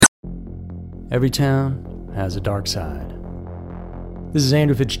Every town has a dark side. This is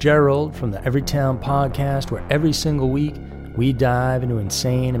Andrew Fitzgerald from the Everytown podcast, where every single week we dive into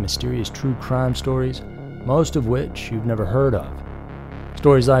insane and mysterious true crime stories, most of which you've never heard of.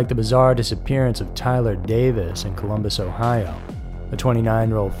 Stories like the bizarre disappearance of Tyler Davis in Columbus, Ohio, a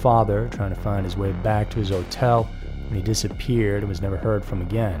 29-year-old father trying to find his way back to his hotel when he disappeared and was never heard from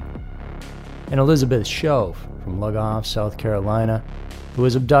again. And Elizabeth Shove from Lugoff, South Carolina, who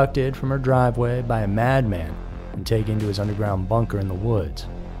was abducted from her driveway by a madman and taken to his underground bunker in the woods.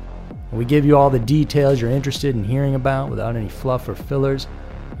 And we give you all the details you're interested in hearing about without any fluff or fillers,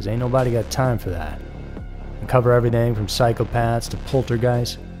 because ain't nobody got time for that. We cover everything from psychopaths to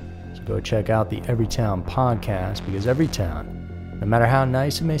poltergeists, so go check out the Everytown podcast, because every town, no matter how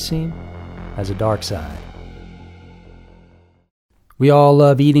nice it may seem, has a dark side. We all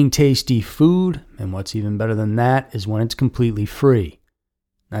love eating tasty food, and what's even better than that is when it's completely free.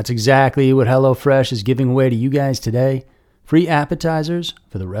 That's exactly what HelloFresh is giving away to you guys today. Free appetizers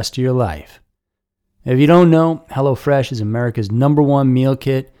for the rest of your life. If you don't know, HelloFresh is America's #1 meal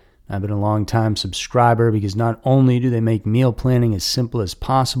kit. I've been a long-time subscriber because not only do they make meal planning as simple as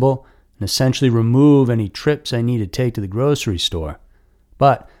possible and essentially remove any trips I need to take to the grocery store,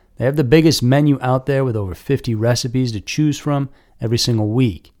 but they have the biggest menu out there with over 50 recipes to choose from every single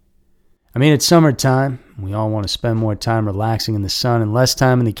week. I mean, it's summertime. We all want to spend more time relaxing in the sun and less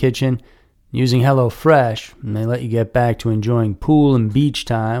time in the kitchen. Using HelloFresh, and they let you get back to enjoying pool and beach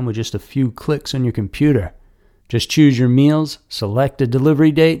time with just a few clicks on your computer. Just choose your meals, select a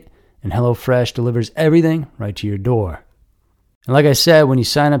delivery date, and HelloFresh delivers everything right to your door. And like I said, when you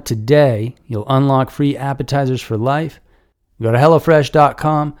sign up today, you'll unlock free appetizers for life. Go to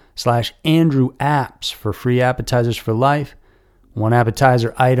HelloFresh.com/AndrewApps for free appetizers for life. One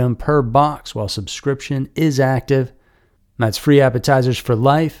appetizer item per box while subscription is active. That's free appetizers for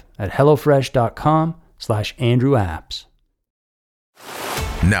life at HelloFresh.com/AndrewApps.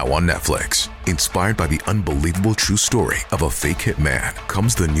 Now on Netflix, inspired by the unbelievable true story of a fake hitman,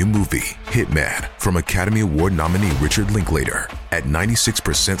 comes the new movie, Hitman, from Academy Award nominee Richard Linklater. At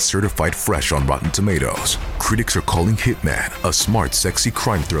 96% certified fresh on Rotten Tomatoes, critics are calling Hitman a smart, sexy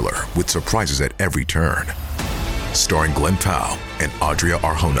crime thriller with surprises at every turn. Starring Glenn Powell and Adria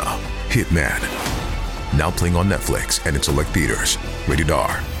Arjona, Hitman. Now playing on Netflix and in select theaters. Rated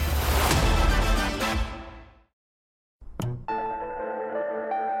R.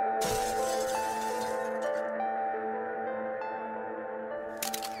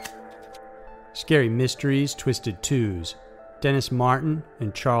 Scary Mysteries, Twisted Twos, Dennis Martin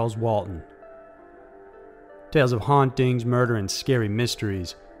and Charles Walton. Tales of hauntings, murder, and scary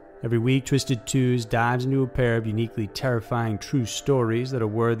mysteries. Every week, Twisted Twos dives into a pair of uniquely terrifying true stories that are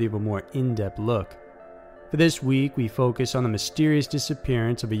worthy of a more in-depth look. For this week, we focus on the mysterious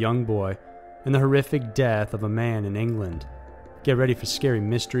disappearance of a young boy and the horrific death of a man in England. Get ready for Scary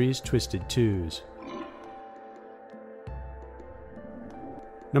Mysteries, Twisted Twos.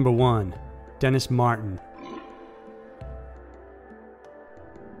 Number 1. Dennis Martin.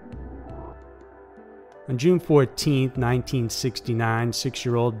 On June 14, 1969,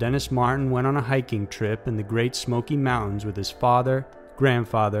 6-year-old Dennis Martin went on a hiking trip in the Great Smoky Mountains with his father,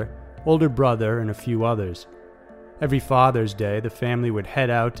 grandfather, older brother, and a few others. Every Father's Day, the family would head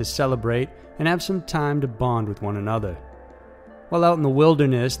out to celebrate and have some time to bond with one another. While out in the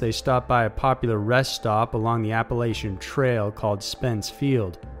wilderness, they stopped by a popular rest stop along the Appalachian Trail called Spence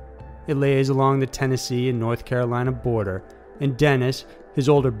Field. It lays along the Tennessee and North Carolina border, and Dennis, his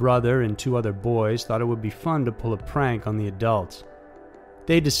older brother, and 2 other boys thought it would be fun to pull a prank on the adults.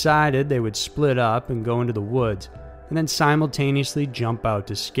 They decided they would split up and go into the woods, and then simultaneously jump out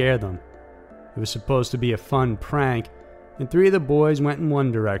to scare them. It was supposed to be a fun prank, and 3 of the boys went in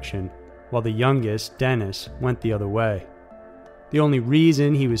one direction, while the youngest, Dennis, went the other way. The only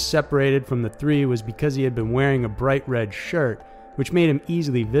reason he was separated from the 3 was because he had been wearing a bright red shirt, which made him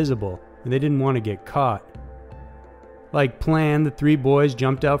easily visible, and they didn't want to get caught. Like planned, the 3 boys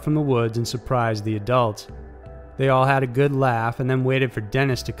jumped out from the woods and surprised the adults. They all had a good laugh and then waited for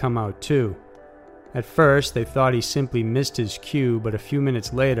Dennis to come out too. At first, they thought he simply missed his cue, but a few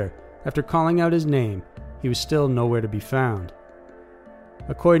minutes later, after calling out his name, he was still nowhere to be found.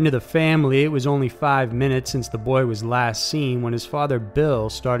 According to the family, it was only 5 minutes since the boy was last seen when his father Bill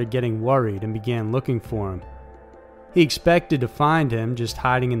started getting worried and began looking for him. He expected to find him just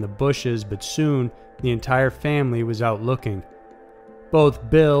hiding in the bushes, but soon the entire family was out looking. Both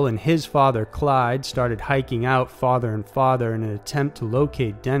Bill and his father Clyde started hiking out farther and farther in an attempt to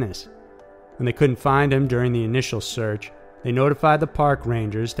locate Dennis. When they couldn't find him during the initial search, they notified the park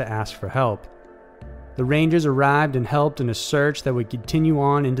rangers to ask for help. The rangers arrived and helped in a search that would continue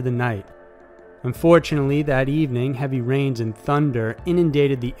on into the night. Unfortunately, that evening, heavy rains and thunder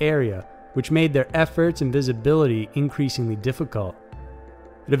inundated the area, which made their efforts and visibility increasingly difficult.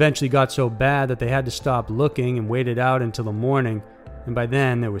 It eventually got so bad that they had to stop looking and waited out until the morning, and by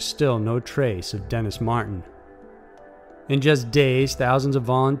then there was still no trace of Dennis Martin. In just days, thousands of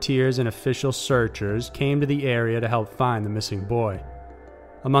volunteers and official searchers came to the area to help find the missing boy.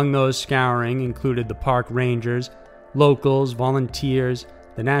 Among those scouring included the park rangers, locals, volunteers,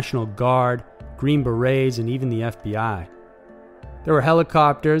 the National Guard, Green Berets, and even the FBI. There were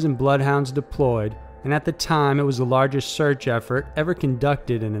helicopters and bloodhounds deployed, and at the time it was the largest search effort ever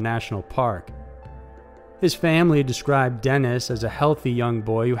conducted in a national park. His family described Dennis as a healthy young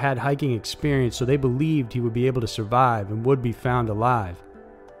boy who had hiking experience, so they believed he would be able to survive and would be found alive.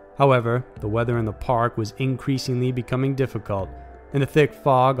 However, the weather in the park was increasingly becoming difficult, and the thick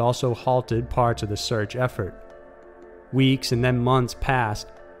fog also halted parts of the search effort. Weeks and then months passed,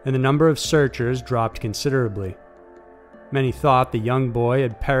 and the number of searchers dropped considerably. Many thought the young boy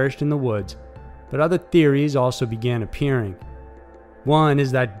had perished in the woods, but other theories also began appearing. One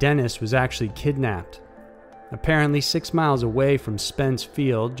is that Dennis was actually kidnapped. Apparently 6 miles away from Spence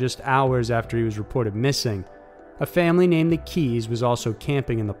Field, just hours after he was reported missing, a family named the Keys was also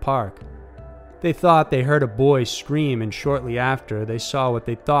camping in the park. They thought they heard a boy scream, and shortly after, they saw what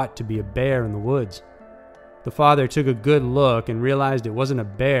they thought to be a bear in the woods. The father took a good look and realized it wasn't a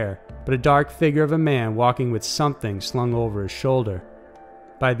bear, but a dark figure of a man walking with something slung over his shoulder.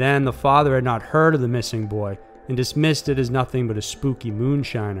 By then, the father had not heard of the missing boy and dismissed it as nothing but a spooky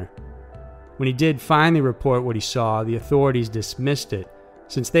moonshiner. When he did finally report what he saw, the authorities dismissed it,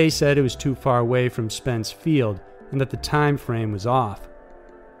 since they said it was too far away from Spence Field and that the time frame was off.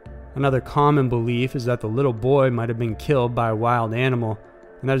 Another common belief is that the little boy might have been killed by a wild animal,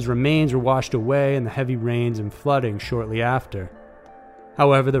 and that his remains were washed away in the heavy rains and flooding shortly after.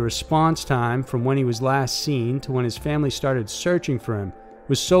 However, the response time from when he was last seen to when his family started searching for him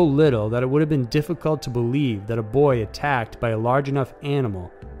was so little that it would have been difficult to believe that a boy attacked by a large enough animal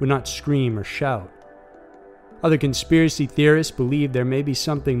would not scream or shout. Other conspiracy theorists believe there may be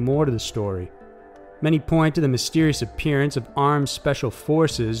something more to the story. Many point to the mysterious appearance of armed special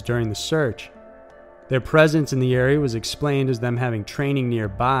forces during the search. Their presence in the area was explained as them having training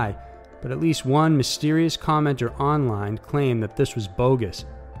nearby, but at least one mysterious commenter online claimed that this was bogus,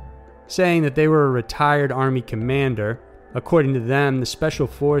 saying that they were a retired Army commander. According to them, the special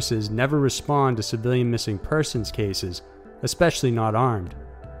forces never respond to civilian missing persons cases, especially not armed.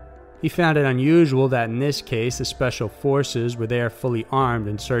 He found it unusual that in this case the special forces were there fully armed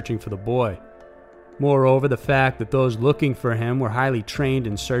and searching for the boy. Moreover, the fact that those looking for him were highly trained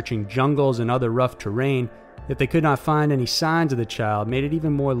in searching jungles and other rough terrain, yet they could not find any signs of the child, made it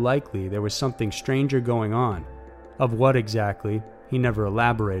even more likely there was something stranger going on. Of what exactly, he never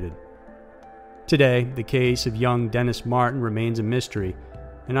elaborated. Today, the case of young Dennis Martin remains a mystery,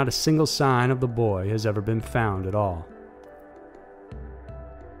 and not a single sign of the boy has ever been found at all.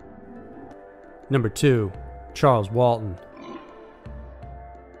 Number 2. Charles Walton.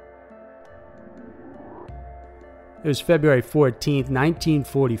 It was February 14,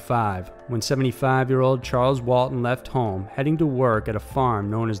 1945, when 75-year-old Charles Walton left home, heading to work at a farm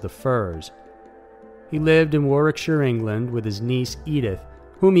known as the Firs. He lived in Warwickshire, England, with his niece Edith,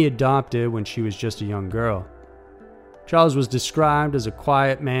 whom he adopted when she was just a young girl. Charles was described as a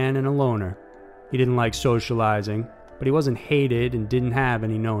quiet man and a loner. He didn't like socializing, but he wasn't hated and didn't have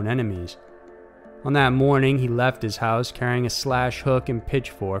any known enemies. On that morning, he left his house carrying a slash hook and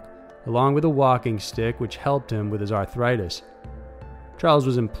pitchfork, along with a walking stick which helped him with his arthritis. Charles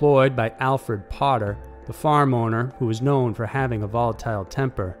was employed by Alfred Potter, the farm owner who was known for having a volatile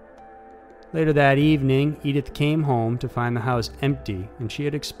temper. Later that evening, Edith came home to find the house empty, and she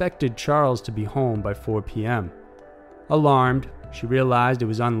had expected Charles to be home by 4 p.m. Alarmed, she realized it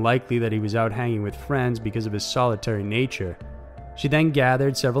was unlikely that he was out hanging with friends because of his solitary nature. She then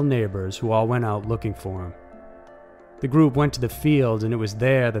gathered several neighbors who all went out looking for him. The group went to the fields, and it was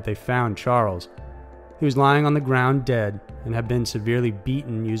there that they found Charles. He was lying on the ground dead and had been severely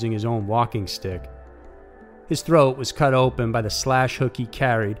beaten using his own walking stick. His throat was cut open by the slash hook he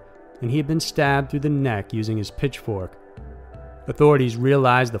carried, and he had been stabbed through the neck using his pitchfork. Authorities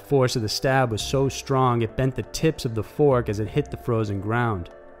realized the force of the stab was so strong it bent the tips of the fork as it hit the frozen ground.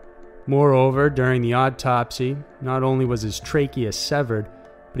 Moreover, during the autopsy, not only was his trachea severed,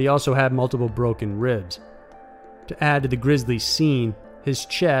 but he also had multiple broken ribs. To add to the grisly scene, his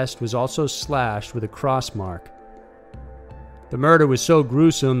chest was also slashed with a cross mark. The murder was so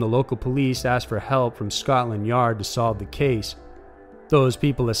gruesome, the local police asked for help from Scotland Yard to solve the case. Those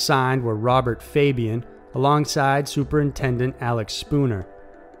people assigned were Robert Fabian, alongside Superintendent Alex Spooner.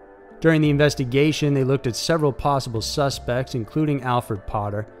 During the investigation, they looked at several possible suspects, including Alfred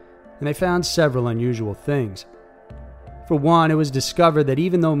Potter, and they found several unusual things. For one, it was discovered that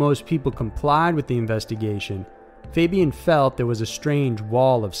even though most people complied with the investigation, Fabian felt there was a strange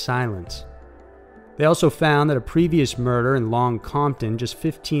wall of silence. They also found that a previous murder in Long Compton, just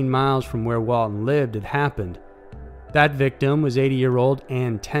 15 miles from where Walton lived, had happened. That victim was 80-year-old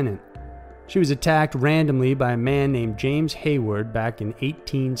Ann Tennant. She was attacked randomly by a man named James Hayward back in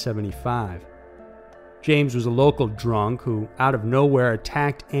 1875. James was a local drunk who, out of nowhere,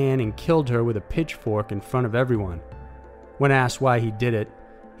 attacked Ann and killed her with a pitchfork in front of everyone. When asked why he did it,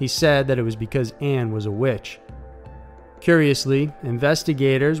 he said that it was because Ann was a witch. Curiously,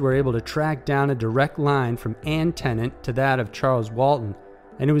 investigators were able to track down a direct line from Ann Tennant to that of Charles Walton,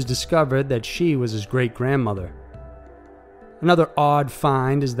 and it was discovered that she was his great-grandmother. Another odd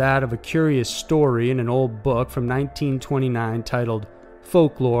find is that of a curious story in an old book from 1929 titled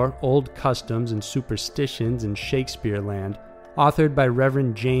Folklore, Old Customs and Superstitions in Shakespeareland, authored by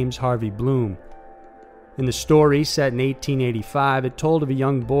Reverend James Harvey Bloom. In the story, set in 1885, it told of a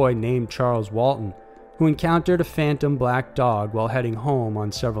young boy named Charles Walton, who encountered a phantom black dog while heading home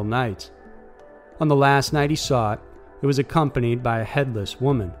on several nights. On the last night he saw it, it was accompanied by a headless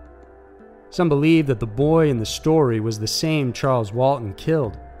woman. Some believe that the boy in the story was the same Charles Walton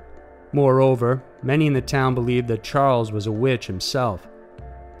killed. Moreover, many in the town believed that Charles was a witch himself.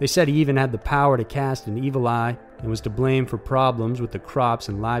 They said he even had the power to cast an evil eye and was to blame for problems with the crops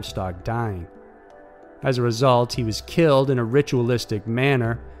and livestock dying. As a result, he was killed in a ritualistic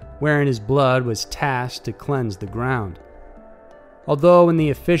manner, wherein his blood was tasked to cleanse the ground. Although in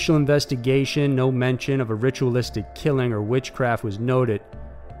the official investigation no mention of a ritualistic killing or witchcraft was noted,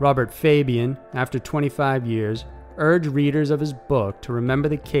 Robert Fabian, after 25 years, urged readers of his book to remember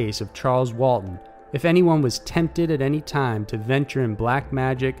the case of Charles Walton if anyone was tempted at any time to venture in black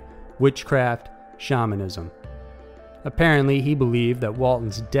magic, witchcraft, shamanism. Apparently, he believed that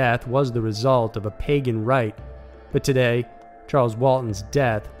Walton's death was the result of a pagan rite, but today, Charles Walton's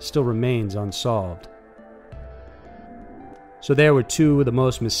death still remains unsolved. So there were two of the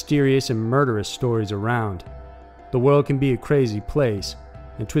most mysterious and murderous stories around. The world can be a crazy place,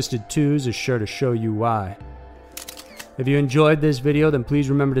 and Twisted Twos is sure to show you why. If you enjoyed this video, then please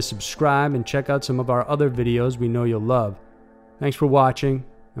remember to subscribe and check out some of our other videos we know you'll love. Thanks for watching,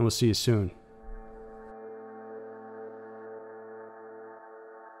 and we'll see you soon.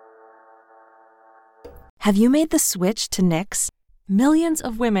 Have you made the switch to Knix? Millions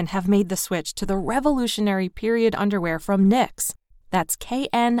of women have made the switch to the revolutionary period underwear from Knix. That's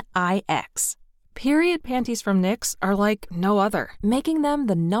Knix. Period panties from Knix are like no other, making them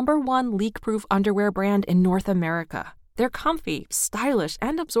the #1 leak-proof underwear brand in North America. They're comfy, stylish,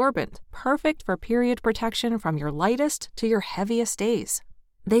 and absorbent, perfect for period protection from your lightest to your heaviest days.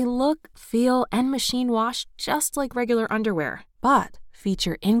 They look, feel, and machine wash just like regular underwear, but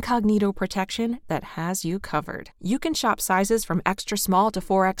feature incognito protection that has you covered. You can shop sizes from extra small to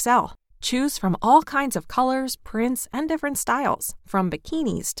 4XL. Choose from all kinds of colors, prints, and different styles, from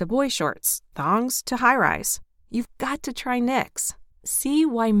bikinis to boy shorts, thongs to high-rise. You've got to try Knix. See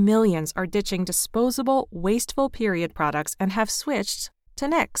why millions are ditching disposable, wasteful period products and have switched to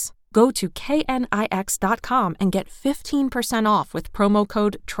Knix. Go to knix.com and get 15% off with promo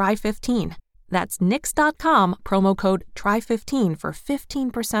code TRY15. That's knix.com, promo code TRY15 for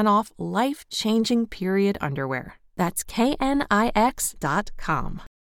 15% off life-changing period underwear. That's knix.com.